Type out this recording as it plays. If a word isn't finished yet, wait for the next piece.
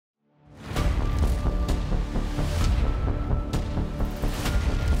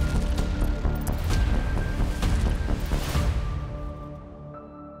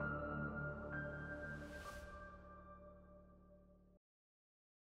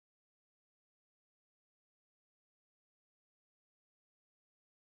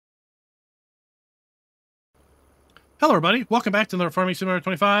Hello everybody, welcome back to another Farming Simulator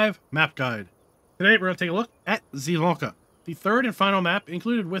 25 map guide. Today we're going to take a look at Zielonka, the third and final map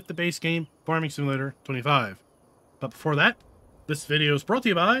included with the base game Farming Simulator 25. But before that, this video is brought to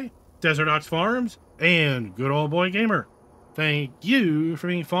you by Desert Ox Farms and Good Old Boy Gamer. Thank you for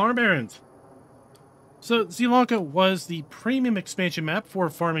being farm barons. So Zielonka was the premium expansion map for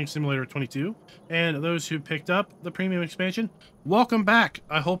Farming Simulator 22, and those who picked up the premium expansion, welcome back.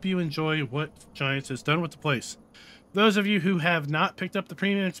 I hope you enjoy what Giants has done with the place. Those of you who have not picked up the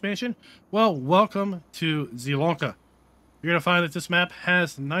premium expansion, well, welcome to Zielonka. You're going to find that this map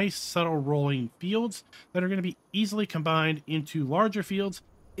has nice, subtle rolling fields that are going to be easily combined into larger fields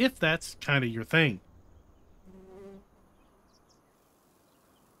if that's kind of your thing.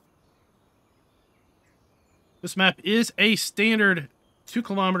 This map is a standard 2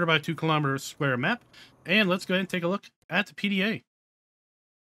 kilometer by 2 kilometer square map, and let's go ahead and take a look at the PDA.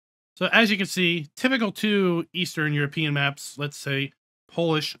 So as you can see, typical to Eastern European maps, let's say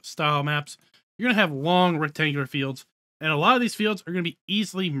Polish style maps, you're going to have long rectangular fields, and a lot of these fields are going to be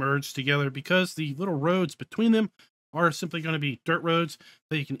easily merged together because the little roads between them are simply going to be dirt roads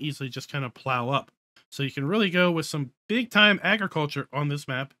that you can easily just kind of plow up. So you can really go with some big time agriculture on this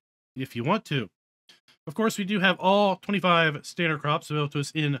map if you want to. Of course, we do have all 25 standard crops available to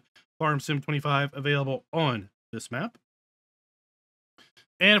us in Farm Sim 25 available on this map.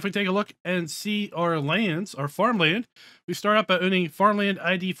 And if we take a look and see our lands, our farmland, we start out by owning farmland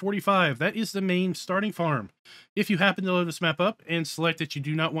ID 45. That is the main starting farm. If you happen to load this map up and select that you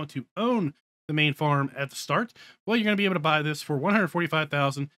do not want to own the main farm at the start, well, you're going to be able to buy this for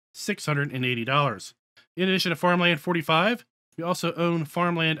 $145,680. In addition to farmland 45, we also own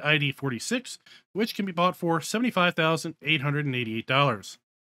farmland ID 46, which can be bought for $75,888.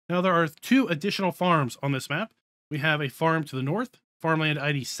 Now, there are two additional farms on this map. We have a farm to the north, farmland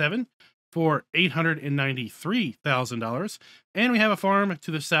ID 7, for $893,000, and we have a farm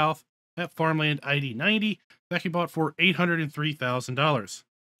to the south at farmland ID 90 that can be bought for $803,000.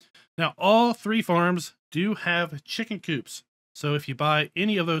 Now, all three farms do have chicken coops, so if you buy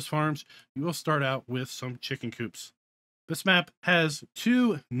any of those farms, you will start out with some chicken coops. This map has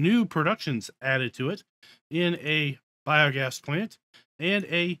two new productions added to it in a biogas plant and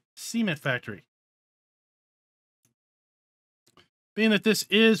a cement factory. Being that this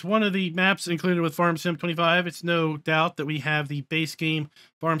is one of the maps included with Farm Sim 25, it's no doubt that we have the base game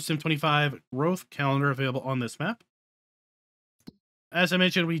Farm Sim 25 growth calendar available on this map. As I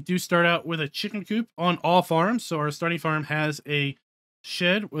mentioned, we do start out with a chicken coop on all farms. So our starting farm has a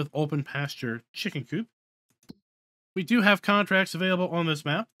shed with open pasture chicken coop. We do have contracts available on this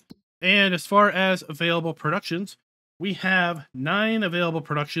map. And as far as available productions, we have 9 available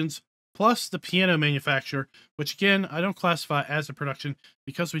productions plus the piano manufacturer, which again, I don't classify as a production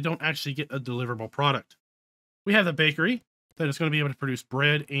because we don't actually get a deliverable product. We have the bakery that is going to be able to produce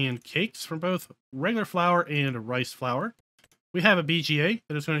bread and cakes from both regular flour and rice flour. We have a BGA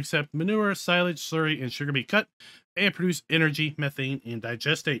that is going to accept manure, silage, slurry, and sugar beet cut and produce energy, methane, and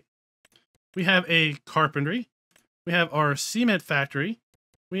digestate. We have a carpentry. We have our cement factory.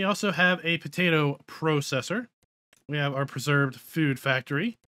 We also have a potato processor. We have our preserved food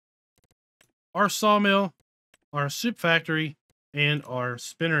factory, our sawmill, our soup factory, and our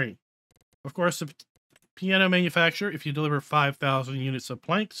spinnery. Of course, the piano manufacturer, if you deliver 5,000 units of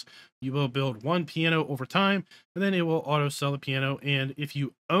planks, you will build one piano over time, and then it will auto sell the piano. And if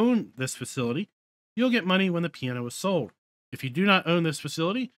you own this facility, you'll get money when the piano is sold. If you do not own this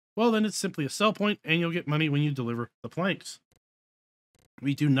facility, well, then it's simply a sell point, and you'll get money when you deliver the planks.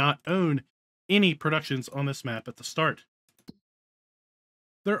 We do not own any productions on this map at the start.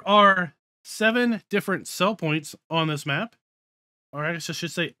 There are 7 different sell points on this map. Or I guess I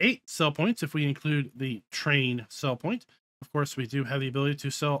should say 8 sell points if we include the train sell point. Of course, we do have the ability to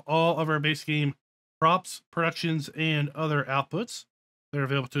sell all of our base game props, productions, and other outputs that are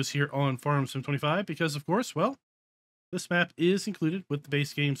available to us here on Farm Sim 25 because, of course, well, this map is included with the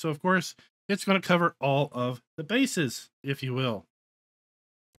base game. So, of course, it's going to cover all of the bases, if you will.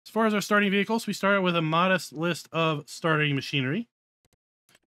 As far as our starting vehicles, we start with a modest list of starting machinery.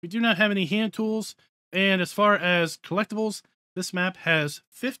 We do not have any hand tools, and as far as collectibles, this map has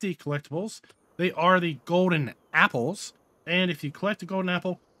 50 collectibles. They are the golden apples, and if you collect a golden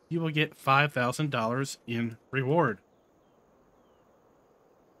apple, you will get $5,000 in reward.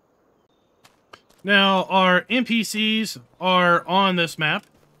 Now, our NPCs are on this map.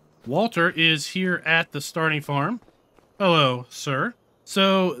 Walter is here at the starting farm. Hello, sir.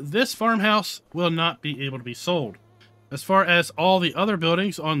 So this farmhouse will not be able to be sold. As far as all the other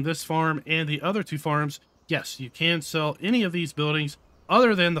buildings on this farm and the other 2 farms, yes, you can sell any of these buildings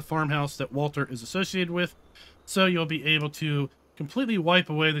other than the farmhouse that Walter is associated with. So you'll be able to completely wipe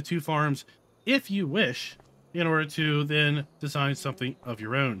away the 2 farms if you wish, in order to then design something of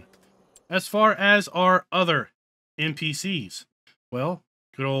your own. As far as our other NPCs, well,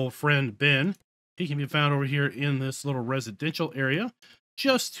 good old friend Ben, he can be found over here in this little residential area,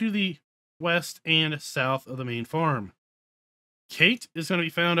 just to the west and south of the main farm. Kate is going to be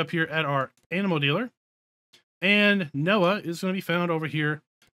found up here at our animal dealer, and Noah is going to be found over here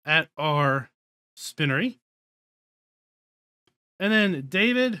at our spinnery. And then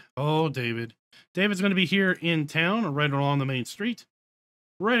David, David's going to be here in town, right along the main street,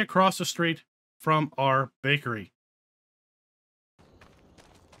 right across the street from our bakery.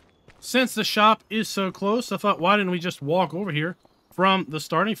 Since the shop is so close, I thought, why didn't we just walk over here from the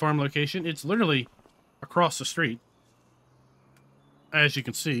starting farm location? It's literally across the street, as you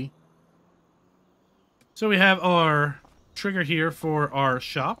can see. So we have our trigger here for our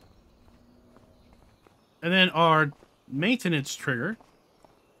shop. And then our maintenance trigger,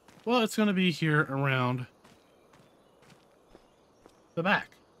 well, it's going to be here around the back.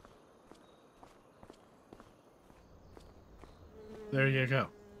 There you go.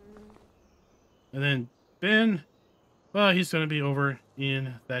 And then Ben, well, he's going to be over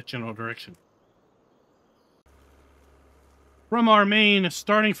in that general direction. From our main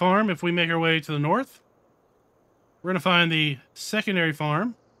starting farm, if we make our way to the north, we're going to find the secondary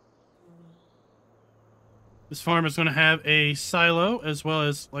farm. This farm is going to have a silo, as well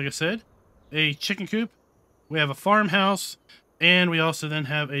as, like I said, a chicken coop. We have a farmhouse, and we also then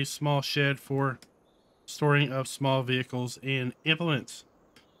have a small shed for storing of small vehicles and implements.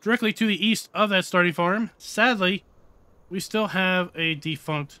 Directly to the east of that starting farm, sadly, we still have a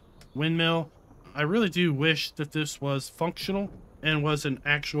defunct windmill. I really do wish that this was functional and was an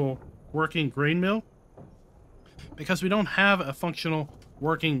actual working grain mill, because we don't have a functional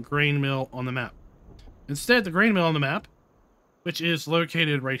working grain mill on the map. Instead, the grain mill on the map, which is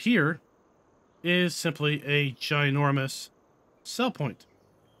located right here, is simply a ginormous sell point.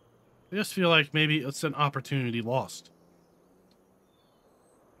 I just feel like maybe it's an opportunity lost.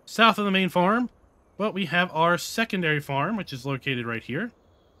 South of the main farm, well, we have our secondary farm, which is located right here.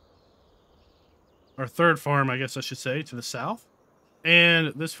 Our third farm, I guess I should say, to the south. And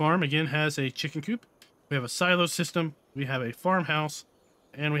this farm, again, has a chicken coop. We have a silo system, we have a farmhouse,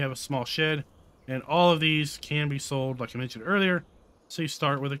 and we have a small shed. And all of these can be sold, like I mentioned earlier, so you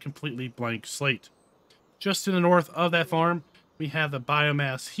start with a completely blank slate. Just to the north of that farm, we have the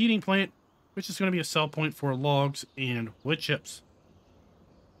biomass heating plant, which is going to be a sell point for logs and wood chips.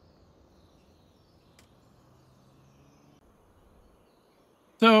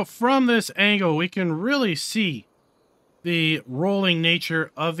 So from this angle, we can really see the rolling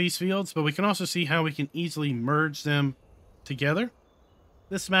nature of these fields, but we can also see how we can easily merge them together.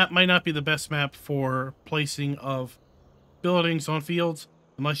 This map might not be the best map for placing of buildings on fields,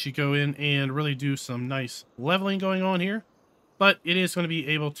 unless you go in and really do some nice leveling going on here. But it is going to be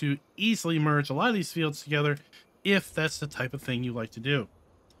able to easily merge a lot of these fields together if that's the type of thing you like to do.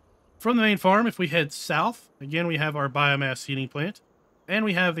 From the main farm, if we head south, again, we have our biomass heating plant, and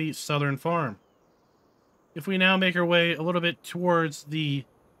we have the southern farm. If we now make our way a little bit towards the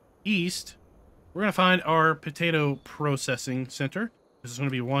east, we're going to find our potato processing center. This is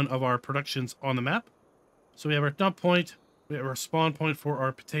going to be one of our productions on the map. So we have our dump point, we have our spawn point for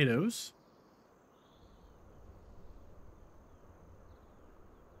our potatoes.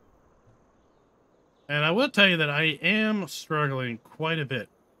 And I will tell you that I am struggling quite a bit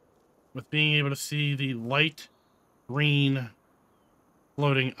with being able to see the light green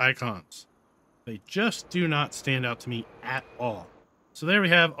floating icons. They just do not stand out to me at all. So there we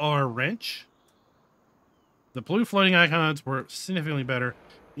have our wrench. The blue floating icons were significantly better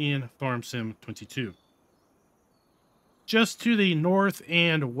in Farm Sim 22. Just to the north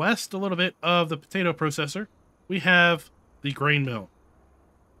and west a little bit of the potato processor, we have the grain mill.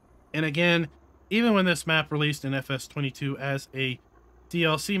 And again, even when this map released in FS22 as a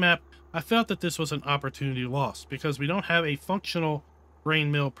DLC map, I felt that this was an opportunity lost because we don't have a functional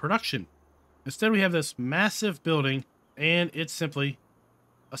grain mill production. Instead, we have this massive building, and it's simply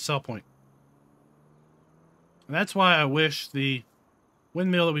a sell point. And that's why I wish the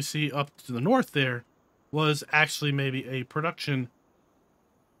windmill that we see up to the north there was actually maybe a production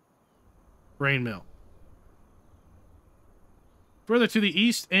grain mill. Further to the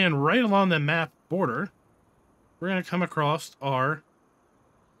east and right along the map border, we're going to come across our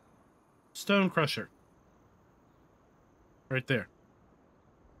stone crusher. Right there.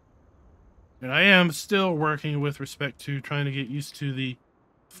 And I am still working with respect to trying to get used to the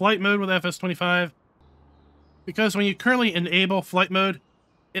flight mode with FS25. Because when you currently enable flight mode,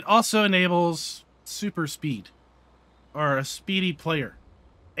 it also enables super speed. are a speedy player.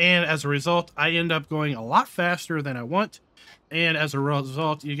 And as a result, I end up going a lot faster than I want. And as a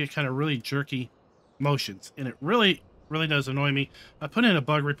result, you get kind of really jerky motions. And it really, really does annoy me. I put in a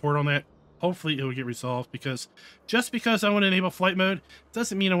bug report on that. Hopefully it will get resolved, because just because I want to enable flight mode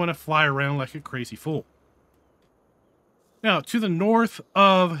doesn't mean I want to fly around like a crazy fool. Now, to the north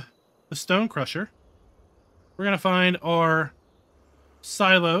of the Stone Crusher, we're going to find our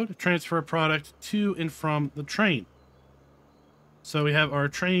silo to transfer product to and from the train. So we have our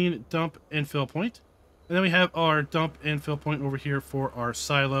train dump and fill point. And then we have our dump and fill point over here for our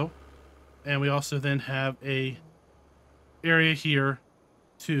silo. And we also then have a area here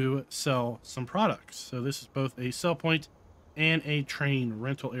to sell some products. So this is both a sell point and a train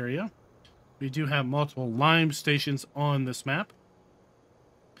rental area. We do have multiple lime stations on this map.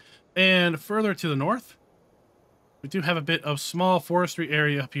 And further to the north, we do have a bit of small forestry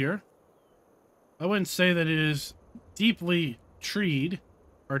area up here. I wouldn't say that it is deeply treed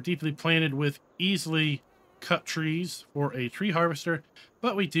or deeply planted with easily cut trees for a tree harvester,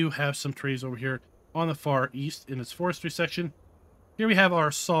 but we do have some trees over here on the far east in its forestry section. Here we have our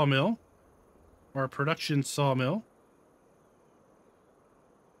sawmill, our production sawmill.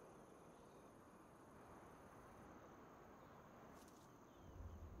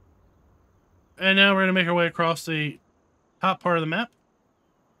 And now we're going to make our way across the top part of the map.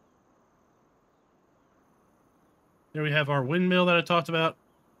 There we have our windmill that I talked about,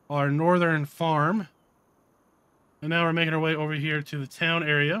 our northern farm. And now we're making our way over here to the town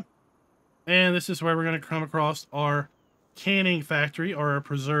area. And this is where we're going to come across our canning factory, or our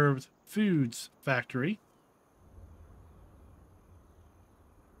preserved foods factory.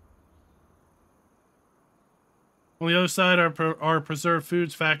 On the other side, our preserved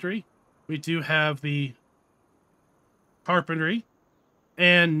foods factory, we do have the carpentry.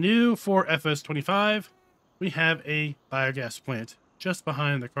 And new for FS25, we have a biogas plant just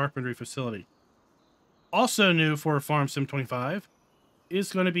behind the carpentry facility. Also new for Farm Sim 25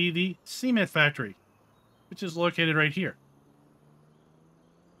 is going to be the cement factory, which is located right here.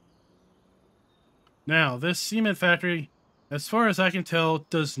 Now, this cement factory, as far as I can tell,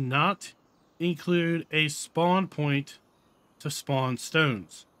 does not include a spawn point to spawn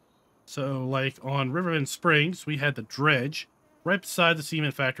stones. So, like on Riverbend Springs, we had the dredge right beside the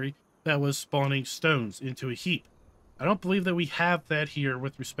cement factory that was spawning stones into a heap. I don't believe that we have that here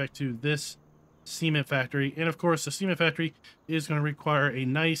with respect to this cement factory. And of course, the cement factory is going to require a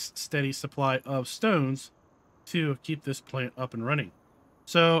nice, steady supply of stones to keep this plant up and running.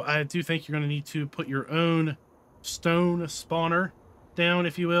 So I do think you're going to need to put your own stone spawner down,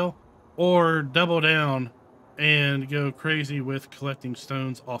 if you will, or double down and go crazy with collecting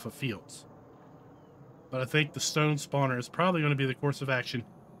stones off of fields. But I think the stone spawner is probably going to be the course of action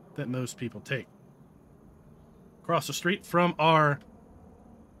that most people take. Across the street from our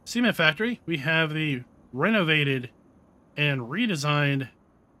cement factory, we have the renovated and redesigned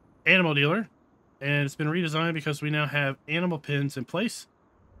animal dealer. And it's been redesigned because we now have animal pens in place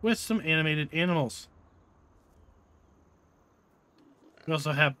with some animated animals. We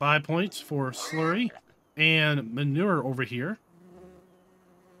also have buy points for slurry and manure over here.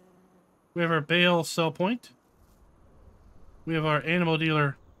 We have our bale sell point. We have our animal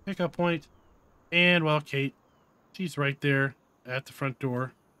dealer pickup point. And, well, Kate, she's right there at the front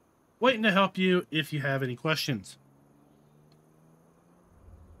door, waiting to help you if you have any questions.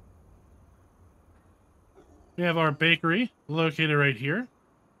 We have our bakery located right here.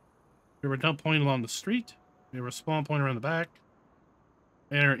 We have our dump point along the street. We have our spawn point around the back.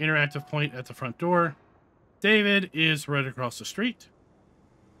 And our interactive point at the front door. David is right across the street.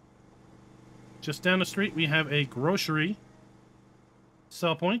 Just down the street, we have a grocery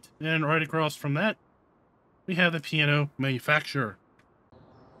sell point. And right across from that, we have the piano manufacturer.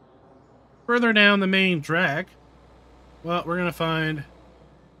 Further down the main drag, well, we're going to find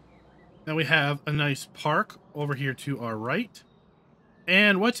that we have a nice park over here to our right.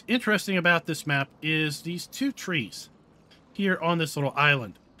 And what's interesting about this map is these two trees here on this little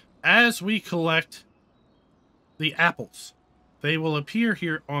island. As we collect the apples, they will appear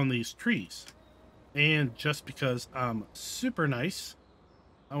here on these trees. And just because I'm super nice,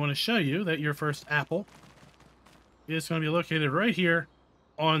 I want to show you that your first apple is going to be located right here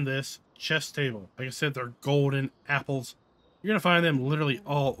on this chest table. Like I said, they're golden apples. You're going to find them literally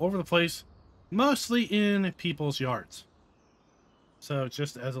all over the place, mostly in people's yards. So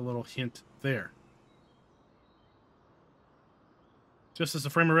just as a little hint there. Just as a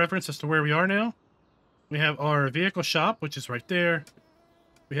frame of reference as to where we are now, we have our vehicle shop, which is right there.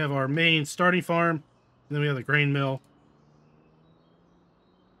 We have our main starting farm, and then we have the grain mill.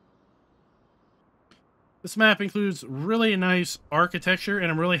 This map includes really nice architecture,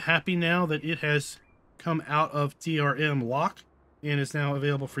 and I'm really happy now that it has come out of DRM lock and is now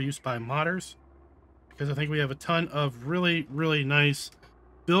available for use by modders, because I think we have a ton of really, really nice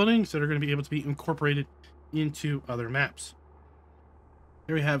buildings that are going to be able to be incorporated into other maps.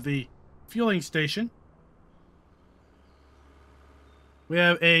 Here we have the fueling station. We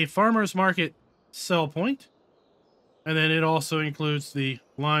have a farmer's market sell point, and then it also includes the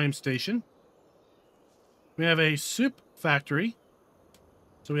lime station. We have a soup factory.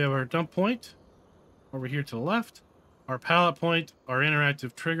 So we have our dump point over here to the left, our pallet point, our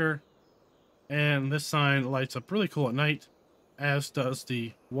interactive trigger, and this sign lights up really cool at night, as does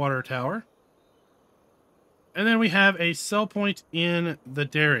the water tower. And then we have a sell point in the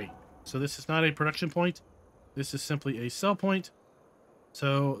dairy. So this is not a production point. This is simply a sell point.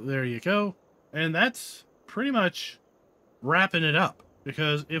 So there you go. And that's pretty much wrapping it up,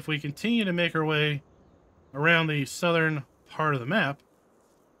 because if we continue to make our way around the southern part of the map,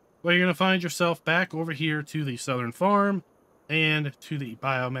 well, you're going to find yourself back over here to the southern farm and to the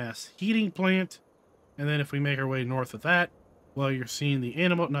biomass heating plant. And then if we make our way north of that, well, you're seeing the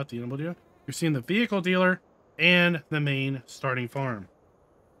not the animal dealer, you're seeing the vehicle dealer and the main starting farm.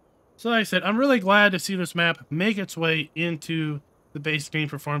 So like I said, I'm really glad to see this map make its way into the base game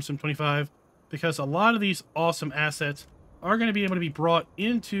for Farm Sim 25, because a lot of these awesome assets are going to be able to be brought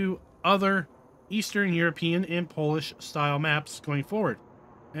into other Eastern European and Polish style maps going forward.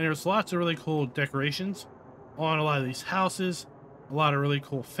 And there's lots of really cool decorations on a lot of these houses, a lot of really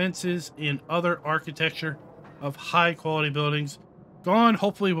cool fences and other architecture of high quality buildings. Gone,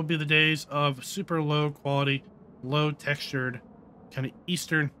 hopefully, will be the days of super low quality, low textured, kind of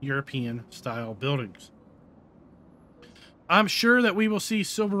Eastern European style buildings. I'm sure that we will see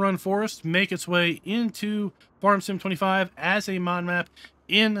Silver Run Forest make its way into Farm Sim 25 as a mod map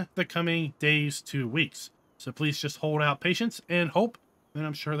in the coming days to weeks. So please just hold out patience and hope, and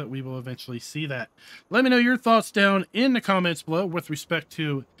I'm sure that we will eventually see that. Let me know your thoughts down in the comments below with respect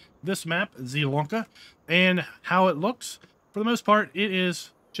to this map, Zielonka, and how it looks. For the most part, it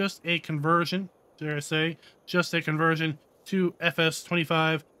is just a conversion, dare I say, just a conversion to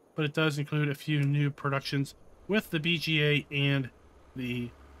FS25, but it does include a few new productions with the BGA and the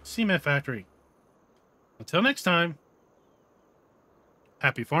Cement Factory. Until next time,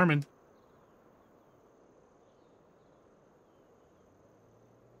 happy farming.